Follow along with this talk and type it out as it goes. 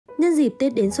Nhân dịp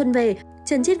Tết đến xuân về,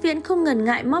 Trần Triết Viễn không ngần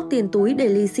ngại móc tiền túi để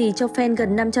lì xì cho fan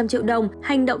gần 500 triệu đồng.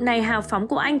 Hành động này hào phóng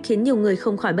của anh khiến nhiều người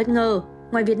không khỏi bất ngờ.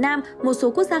 Ngoài Việt Nam, một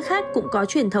số quốc gia khác cũng có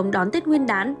truyền thống đón Tết Nguyên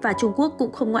đán và Trung Quốc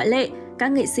cũng không ngoại lệ.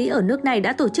 Các nghệ sĩ ở nước này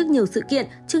đã tổ chức nhiều sự kiện,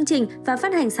 chương trình và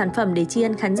phát hành sản phẩm để tri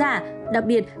ân khán giả. Đặc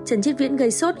biệt, Trần Triết Viễn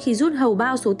gây sốt khi rút hầu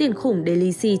bao số tiền khủng để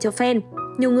lì xì cho fan.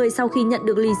 Nhiều người sau khi nhận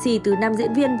được lì xì từ nam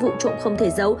diễn viên vụng trộm không thể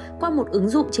giấu qua một ứng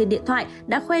dụng trên điện thoại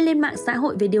đã khoe lên mạng xã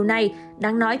hội về điều này.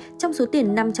 Đáng nói, trong số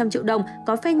tiền 500 triệu đồng,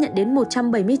 có fan nhận đến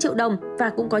 170 triệu đồng và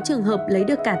cũng có trường hợp lấy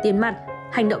được cả tiền mặt.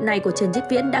 Hành động này của Trần Triết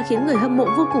Viễn đã khiến người hâm mộ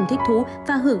vô cùng thích thú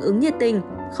và hưởng ứng nhiệt tình.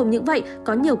 Không những vậy,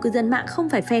 có nhiều cư dân mạng không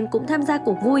phải fan cũng tham gia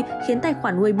cuộc vui, khiến tài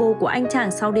khoản Weibo của anh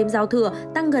chàng sau đêm giao thừa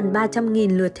tăng gần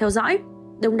 300.000 lượt theo dõi.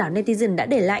 Đông đảo netizen đã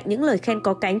để lại những lời khen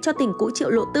có cánh cho tình cũ Triệu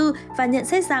Lộ Tư và nhận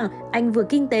xét rằng anh vừa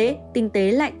kinh tế, tinh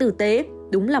tế lại tử tế,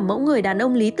 đúng là mẫu người đàn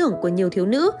ông lý tưởng của nhiều thiếu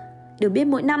nữ. Được biết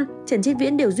mỗi năm, Trần Triết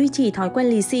Viễn đều duy trì thói quen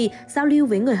lì xì, giao lưu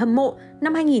với người hâm mộ.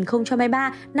 Năm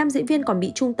 2023, nam diễn viên còn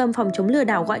bị Trung tâm phòng chống lừa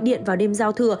đảo gọi điện vào đêm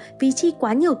giao thừa vì chi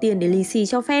quá nhiều tiền để lì xì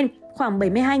cho fan, khoảng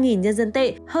 72.000 nhân dân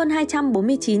tệ, hơn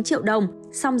 249 triệu đồng.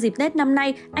 Song dịp Tết năm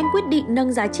nay, anh quyết định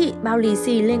nâng giá trị bao lì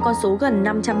xì lên con số gần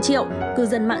 500 triệu. Cư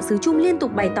dân mạng xứ Trung liên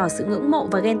tục bày tỏ sự ngưỡng mộ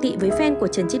và ghen tị với fan của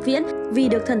Trần Triết Viễn vì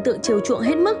được thần tượng chiều chuộng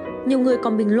hết mức. Nhiều người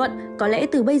còn bình luận, có lẽ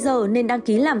từ bây giờ nên đăng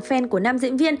ký làm fan của nam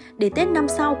diễn viên để Tết năm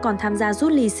sau còn tham gia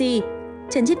rút lì xì.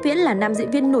 Trần Triết Viễn là nam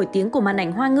diễn viên nổi tiếng của màn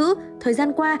ảnh Hoa ngữ. Thời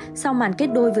gian qua, sau màn kết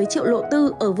đôi với Triệu Lộ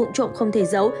Tư ở Vụng trộm không thể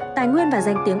giấu, tài nguyên và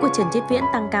danh tiếng của Trần Triết Viễn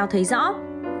tăng cao thấy rõ.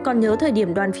 Còn nhớ thời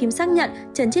điểm đoàn phim xác nhận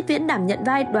Trần Triết Viễn đảm nhận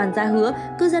vai Đoàn Gia Hứa,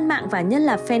 cư dân mạng và Nhân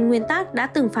là fan nguyên tác đã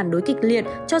từng phản đối kịch liệt,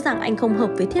 cho rằng anh không hợp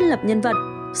với thiết lập nhân vật.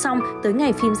 Song, tới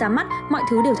ngày phim ra mắt, mọi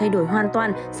thứ đều thay đổi hoàn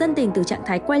toàn, dân tình từ trạng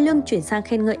thái quay lưng chuyển sang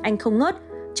khen ngợi anh không ngớt.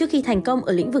 Trước khi thành công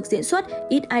ở lĩnh vực diễn xuất,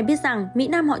 ít ai biết rằng Mỹ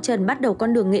Nam họ Trần bắt đầu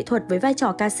con đường nghệ thuật với vai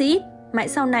trò ca sĩ. Mãi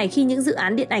sau này khi những dự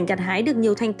án điện ảnh gặt hái được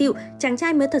nhiều thành tựu, chàng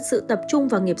trai mới thật sự tập trung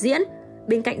vào nghiệp diễn.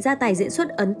 Bên cạnh gia tài diễn xuất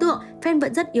ấn tượng, fan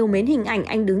vẫn rất yêu mến hình ảnh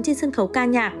anh đứng trên sân khấu ca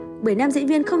nhạc. Bởi nam diễn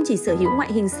viên không chỉ sở hữu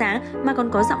ngoại hình sáng mà còn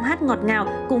có giọng hát ngọt ngào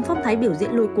cùng phong thái biểu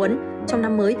diễn lôi cuốn. Trong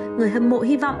năm mới, người hâm mộ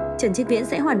hy vọng Trần Triết Viễn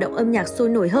sẽ hoạt động âm nhạc sôi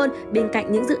nổi hơn bên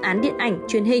cạnh những dự án điện ảnh,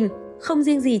 truyền hình. Không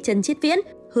riêng gì Trần Triết Viễn,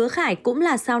 Hứa Khải cũng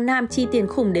là sao nam chi tiền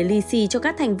khủng để lì xì cho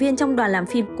các thành viên trong đoàn làm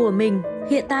phim của mình.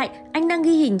 Hiện tại, anh đang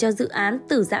ghi hình cho dự án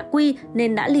Tử Dạ Quy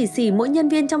nên đã lì xì mỗi nhân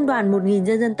viên trong đoàn 1.000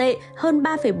 nhân dân tệ, hơn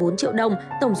 3,4 triệu đồng,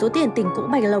 tổng số tiền tình cũ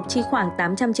Bạch Lộc chi khoảng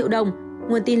 800 triệu đồng.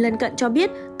 Nguồn tin lân cận cho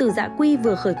biết, Tử Dạ Quy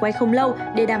vừa khởi quay không lâu,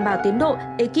 để đảm bảo tiến độ,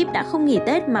 ekip đã không nghỉ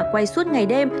Tết mà quay suốt ngày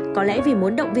đêm. Có lẽ vì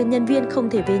muốn động viên nhân viên không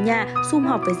thể về nhà, sum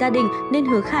họp với gia đình nên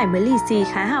Hứa Khải mới lì xì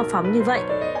khá hào phóng như vậy.